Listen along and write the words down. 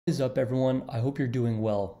What is up, everyone? I hope you're doing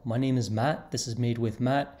well. My name is Matt. This is Made with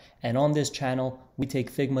Matt, and on this channel we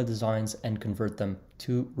take Figma designs and convert them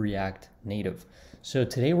to React Native. So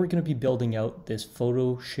today we're going to be building out this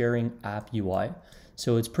photo sharing app UI.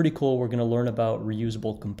 So it's pretty cool. We're going to learn about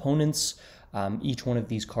reusable components. Each one of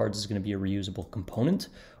these cards is going to be a reusable component.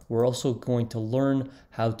 We're also going to learn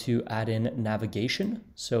how to add in navigation.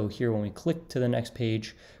 So here when we click to the next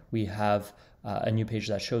page, we have a new page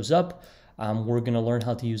that shows up. We're going to learn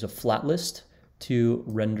how to use a flat list to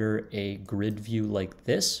render a grid view like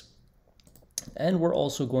this. And we're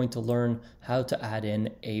also going to learn how to add in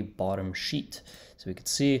a bottom sheet. So we can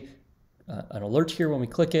see an alert here when we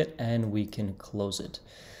click it, and we can close it.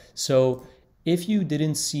 So if you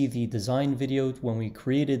didn't see the design video when we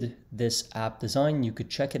created this app design, you could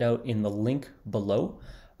check it out in the link below.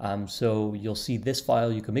 So you'll see this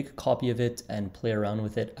file. You can make a copy of it and play around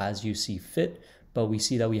with it as you see fit. But we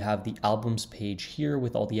see that we have the albums page here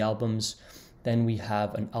with all the albums. Then we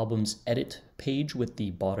have an albums edit page with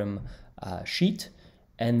the bottom sheet,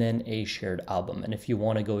 and then a shared album. And if you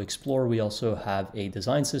want to go explore, we also have a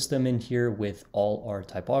design system in here with all our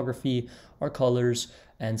typography, our colors,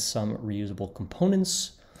 and some reusable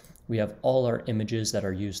components. We have all our images that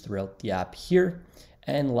are used throughout the app here.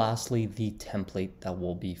 And lastly, the template that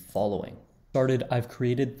we'll be following. I've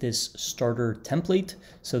created this starter template.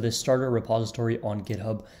 So this starter repository on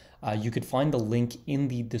GitHub, you could find the link in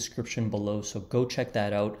the description below. So go check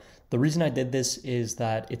that out. The reason I did this is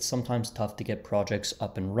that it's sometimes tough to get projects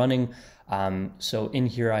up and running. So in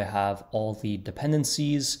here, I have all the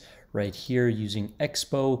dependencies right here using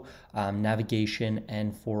expo, navigation,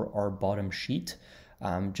 and for our bottom sheet.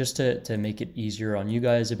 Just to make it easier on you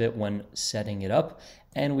guys a bit when setting it up.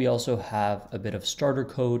 And we also have a bit of starter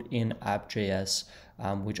code in app.js,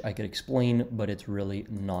 which I could explain, but it's really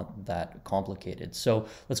not that complicated. So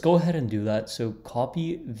let's go ahead and do that. So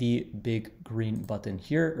copy the big green button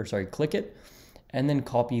here, or sorry, click it, and then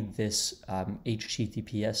copy this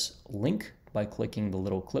HTTPS link by clicking the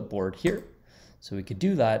little clipboard here. So we could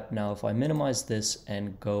do that. Now, if I minimize this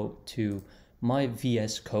and go to my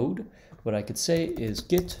VS Code, what I could say is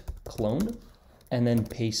git clone and then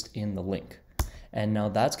paste in the link. And now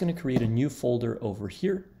that's going to create a new folder over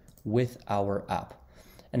here with our app.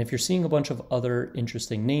 And if you're seeing a bunch of other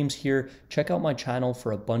interesting names here, check out my channel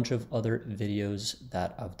for a bunch of other videos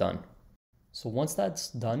that I've done. So once that's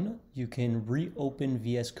done, you can reopen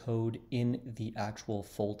VS Code in the actual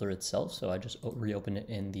folder itself. So I just reopen it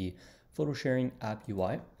in the photo sharing app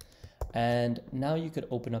UI. And now you could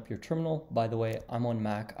open up your terminal. By the way, I'm on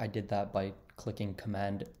Mac. I did that by clicking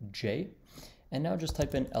Command J. And now just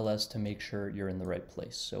type in ls to make sure you're in the right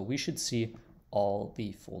place. So we should see all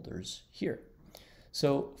the folders here.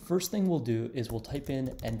 So first thing we'll do is we'll type in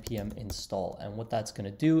npm install. And what that's going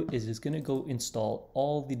to do is it's going to go install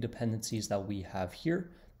all the dependencies that we have here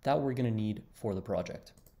that we're going to need for the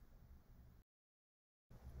project.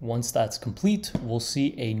 Once that's complete, we'll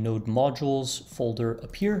see a node modules folder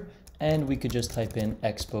appear, and we could just type in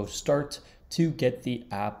expo start to get the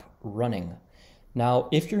app running. Now,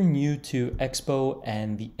 if you're new to expo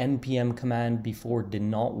and the npm command before did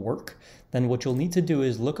not work, then what you'll need to do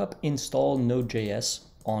is look up install node.js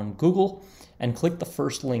on Google and click the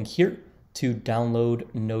first link here to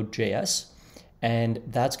download node.js. And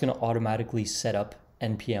that's going to automatically set up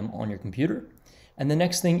npm on your computer. And the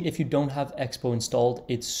next thing, if you don't have expo installed,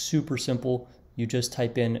 it's super simple. You just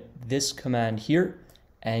type in this command here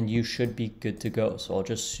and you should be good to go. So I'll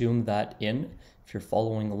just zoom that in if you're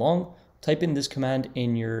following along. Type in this command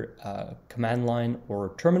in your command line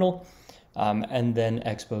or terminal, and then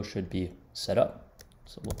expo should be set up.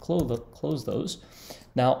 So we'll close those.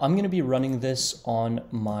 Now I'm going to be running this on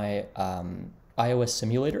my iOS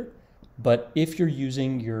simulator, but if you're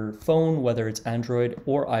using your phone, whether it's Android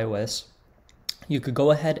or iOS, you could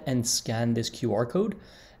go ahead and scan this QR code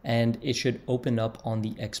and it should open up on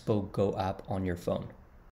the Expo Go app on your phone.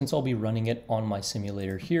 Since I'll be running it on my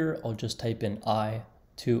simulator here, I'll just type in I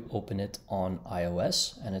to open it on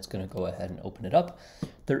iOS, and it's going to go ahead and open it up.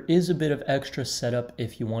 There is a bit of extra setup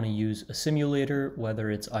if you want to use a simulator,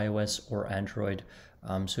 whether it's iOS or Android.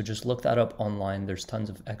 So just look that up online. There's tons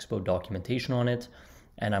of Expo documentation on it,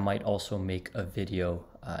 and I might also make a video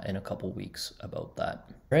in a couple weeks about that.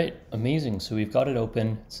 All right, amazing. So we've got it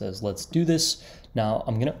open. It says, let's do this. Now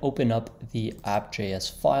I'm going to open up the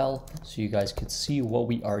app.js file so you guys could see what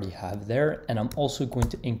we already have there. And I'm also going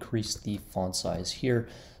to increase the font size here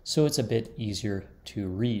so it's a bit easier to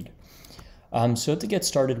read. So to get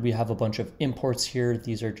started, we have a bunch of imports here.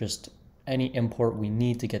 These are just any import we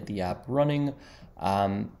need to get the app running.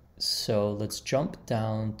 So let's jump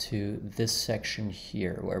down to this section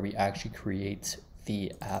here where we actually create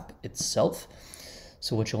the app itself.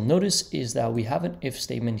 So what you'll notice is that we have an if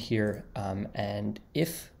statement here, and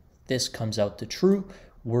if this comes out to true,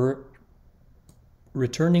 we're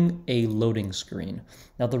returning a loading screen.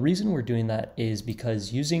 Now the reason we're doing that is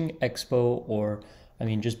because using Expo, or I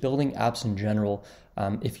mean just building apps in general,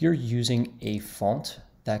 if you're using a font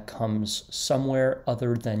that comes somewhere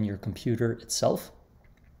other than your computer itself,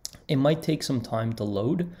 it might take some time to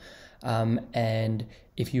load, and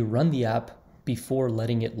if you run the app before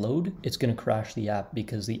letting it load, it's going to crash the app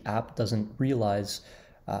because the app doesn't realize,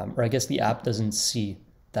 or I guess the app doesn't see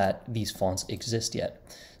that these fonts exist yet.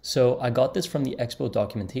 So I got this from the Expo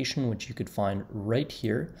documentation, which you could find right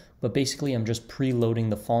here, but basically I'm just preloading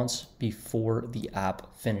the fonts before the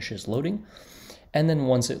app finishes loading. And then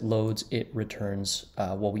once it loads, it returns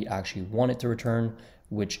what we actually want it to return,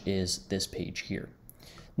 which is this page here.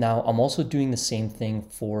 Now I'm also doing the same thing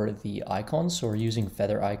for the icons. So we're using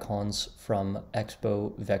feather icons from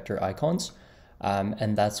Expo Vector Icons.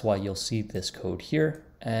 And that's why you'll see this code here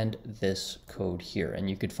and this code here. And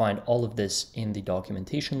you could find all of this in the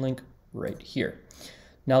documentation link right here.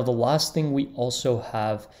 Now, the last thing we also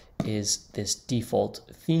have is this default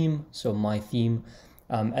theme. So my theme,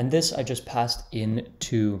 and this I just passed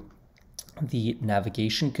into the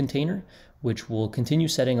navigation container, which we'll continue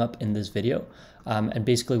setting up in this video. And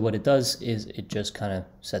basically what it does is it just kind of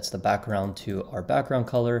sets the background to our background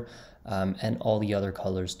color, and all the other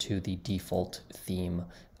colors to the default theme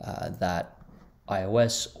that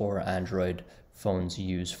iOS or Android phones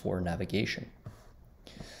use for navigation.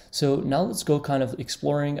 So now let's go kind of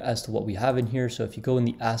exploring as to what we have in here. So if you go in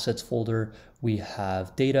the assets folder, we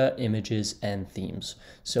have data, images, and themes.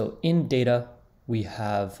 So in data, we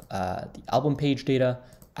have the album page data,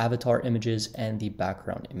 avatar images, and the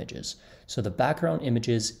background images. So the background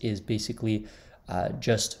images is basically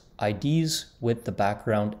just IDs with the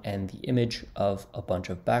background and the image of a bunch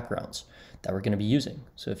of backgrounds that we're going to be using.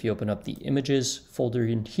 So if you open up the images folder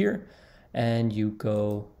in here and you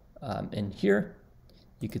go in here,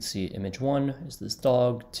 you could see image 1 is this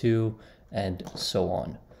dog, 2, and so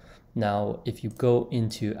on. Now, if you go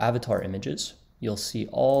into avatar images, you'll see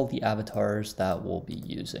all the avatars that we'll be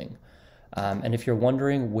using. And if you're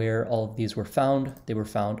wondering where all of these were found, they were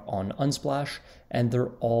found on Unsplash, and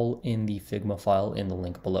they're all in the Figma file in the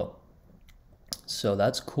link below. So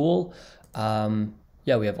that's cool.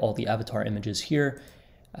 Yeah, we have all the avatar images here.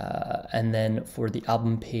 And then for the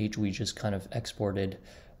album page, we just kind of exported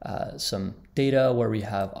some data where we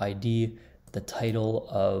have ID, the title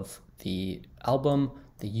of the album,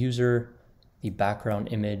 the user, the background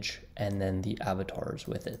image, and then the avatars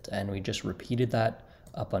with it. And we just repeated that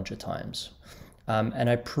a bunch of times. And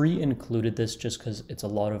I pre-included this just because it's a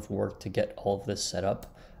lot of work to get all of this set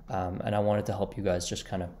up. And I wanted to help you guys just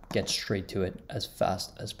kind of get straight to it as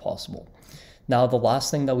fast as possible. Now, the last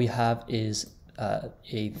thing that we have is a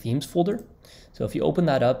themes folder. So if you open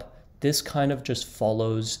that up, this kind of just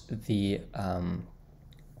follows the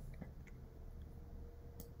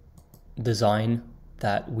design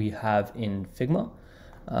that we have in Figma.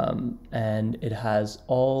 And it has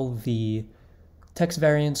all the text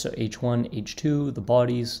variants, so H1, H2, the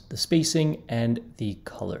bodies, the spacing, and the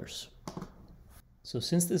colors. So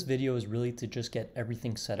since this video is really to just get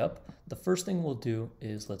everything set up, the first thing we'll do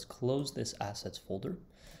is let's close this assets folder.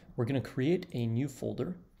 We're going to create a new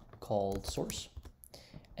folder called source.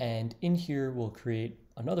 And in here, we'll create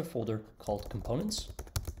another folder called components.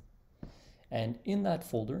 And in that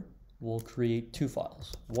folder, we'll create two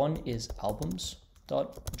files. One is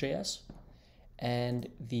albums.js. And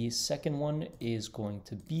the second one is going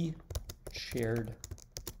to be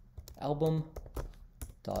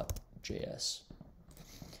SharedAlbum.js.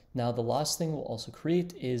 Now, the last thing we'll also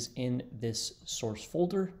create is in this source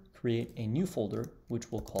folder, create a new folder,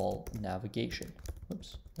 which we'll call navigation.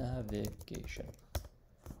 Oops, navigation.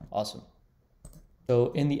 Awesome.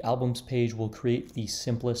 So in the albums page, we'll create the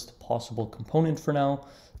simplest possible component for now.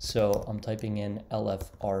 So I'm typing in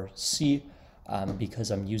LFRC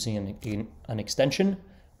because I'm using an extension,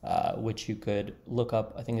 which you could look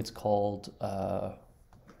up. I think it's called,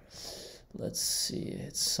 let's see,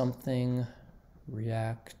 it's something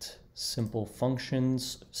React simple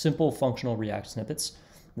functions, simple functional React snippets.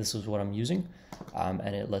 This is what I'm using,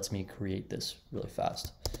 and it lets me create this really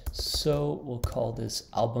fast. So we'll call this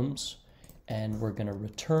albums, and we're going to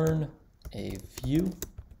return a view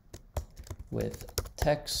with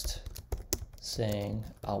text saying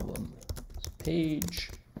album page.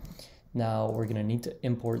 Now we're going to need to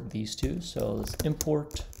import these two. So let's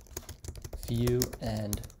import view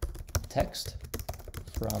and text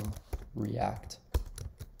from React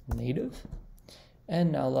Native.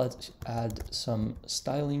 And now let's add some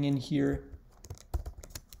styling in here.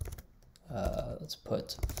 let's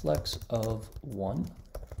put flex of 1,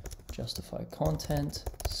 justify content,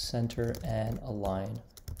 center and align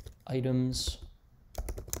items,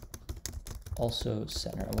 also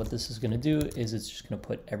center. And what this is going to do is it's just going to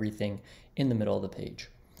put everything in the middle of the page.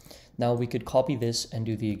 Now we could copy this and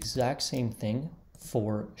do the exact same thing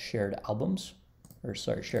for shared albums, or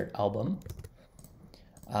sorry, shared album.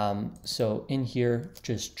 So in here,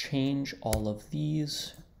 just change all of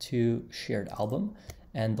these to shared album.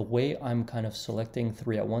 And the way I'm kind of selecting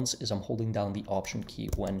 3 at once is I'm holding down the option key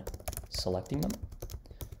when selecting them.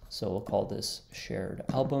 So we'll call this shared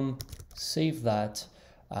album, save that.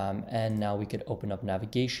 And now we could open up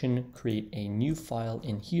navigation, create a new file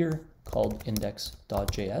in here called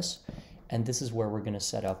index.js. And this is where we're going to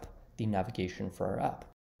set up the navigation for our app.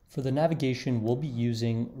 For the navigation, we'll be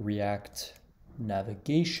using React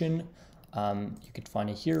Navigation. You could find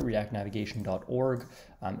it here, reactnavigation.org.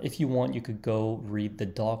 If you want, you could go read the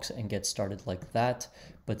docs and get started like that.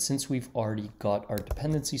 But since we've already got our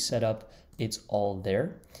dependency set up, it's all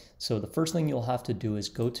there. So the first thing you'll have to do is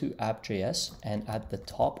go to app.js, and at the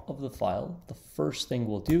top of the file, the first thing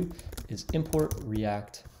we'll do is import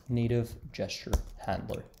React Native Gesture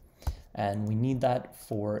Handler. And we need that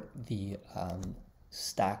for the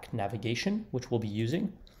stack navigation, which we'll be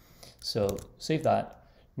using. So save that.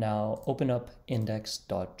 Now open up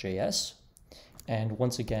index.js. And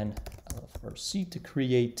once again, C to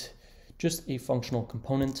create just a functional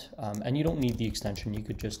component. And you don't need the extension. You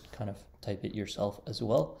could just kind of type it yourself as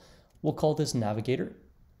well. We'll call this navigator.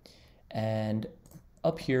 And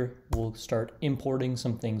up here, we'll start importing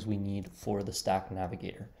some things we need for the stack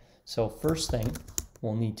navigator. So first thing,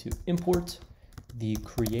 we'll need to import the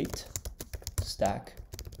create stack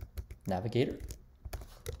navigator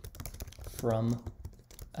from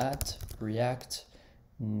at React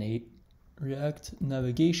Navigation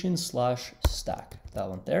 /stack, that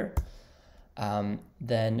one there.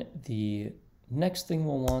 Then the next thing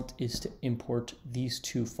we'll want is to import these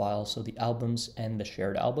 2 files, so the albums and the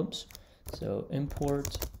shared albums. So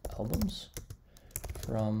import albums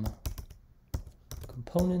from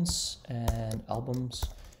components and albums,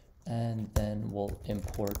 and then we'll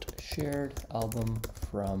import shared album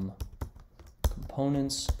from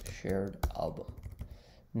components shared album.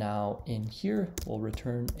 Now in here, we'll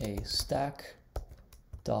return a stack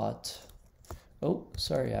dot, oh,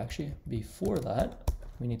 sorry, actually, before that,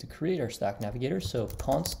 we need to create our stack navigator. So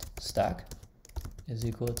const stack is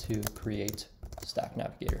equal to create stack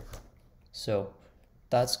navigator. So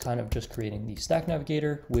that's kind of just creating the stack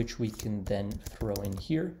navigator, which we can then throw in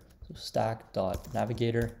here. So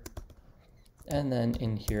stack.navigator. And then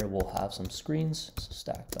in here, we'll have some screens. So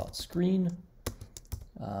stack.screen.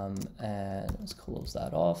 And let's close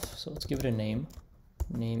that off. So let's give it a name.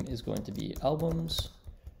 Name is going to be albums.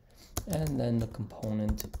 And then the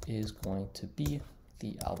component is going to be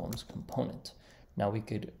the albums component. Now we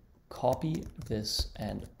could copy this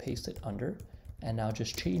and paste it under. And now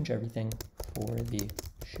just change everything for the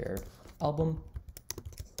shared album.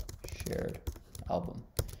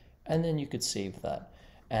 And then you could save that.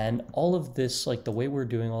 And all of this, like the way we're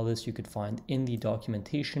doing all this, you could find in the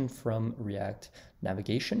documentation from React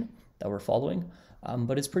Navigation that we're following.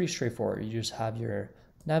 But it's pretty straightforward. You just have your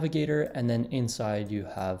navigator, and then inside you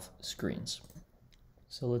have screens.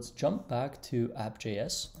 So let's jump back to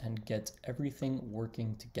app.js and get everything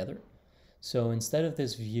working together. So instead of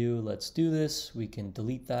this view, let's do this. We can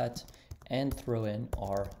delete that and throw in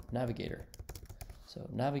our navigator. So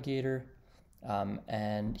navigator,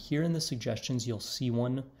 and here in the suggestions, you'll see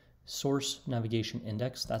one source navigation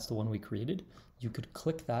index. That's the one we created. You could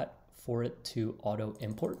click that for it to auto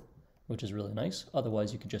import, which is really nice.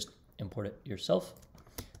 Otherwise, you could just import it yourself.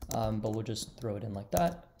 But we'll just throw it in like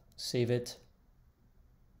that, save it.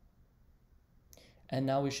 And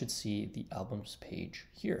now we should see the albums page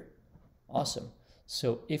here. Awesome.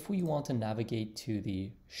 So if we want to navigate to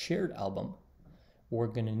the shared album, we're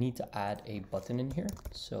going to need to add a button in here.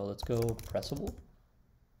 So let's go pressable.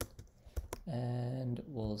 And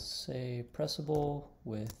we'll say pressable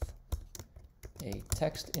with a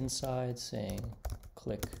text inside saying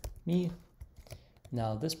click me.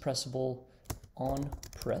 Now this pressable on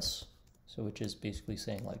press, so which is basically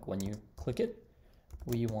saying like when you click it,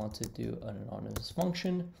 we want to do an anonymous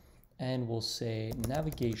function, and we'll say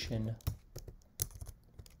navigation,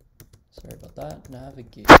 sorry about that,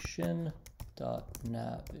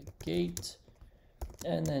 navigation.navigate,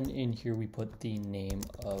 and then in here we put the name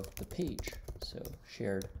of the page, so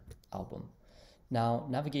shared album. Now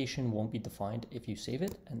navigation won't be defined if you save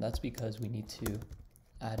it, and that's because we need to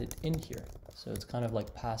add it in here. So it's kind of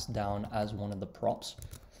like passed down as one of the props.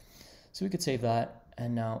 So we could save that,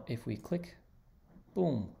 and now if we click,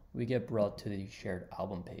 boom, we get brought to the shared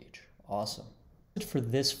album page. Awesome. For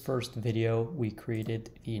this first video, we created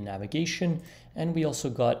the navigation and we also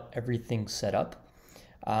got everything set up.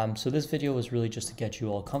 So this video was really just to get you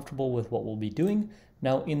all comfortable with what we'll be doing.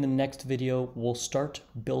 Now in the next video, we'll start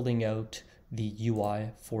building out the UI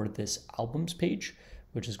for this albums page,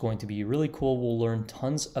 which is going to be really cool. We'll learn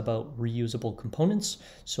tons about reusable components.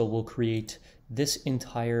 So we'll create this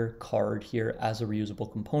entire card here as a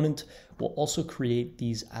reusable component. We'll also create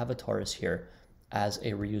these avatars here as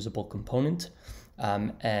a reusable component.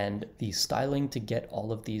 And the styling to get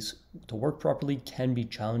all of these to work properly can be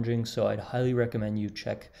challenging, so I'd highly recommend you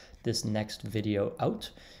check this next video out.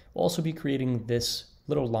 We'll also be creating this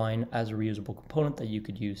little line as a reusable component that you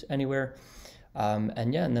could use anywhere.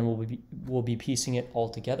 And then we'll be piecing it all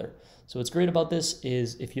together. So what's great about this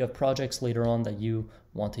is if you have projects later on that you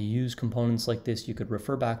want to use components like this, you could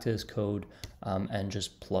refer back to this code and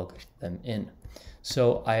just plug them in.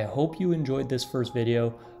 So I hope you enjoyed this first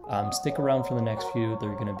video. Stick around for the next few.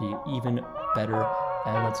 They're going to be even better,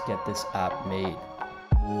 and let's get this app made.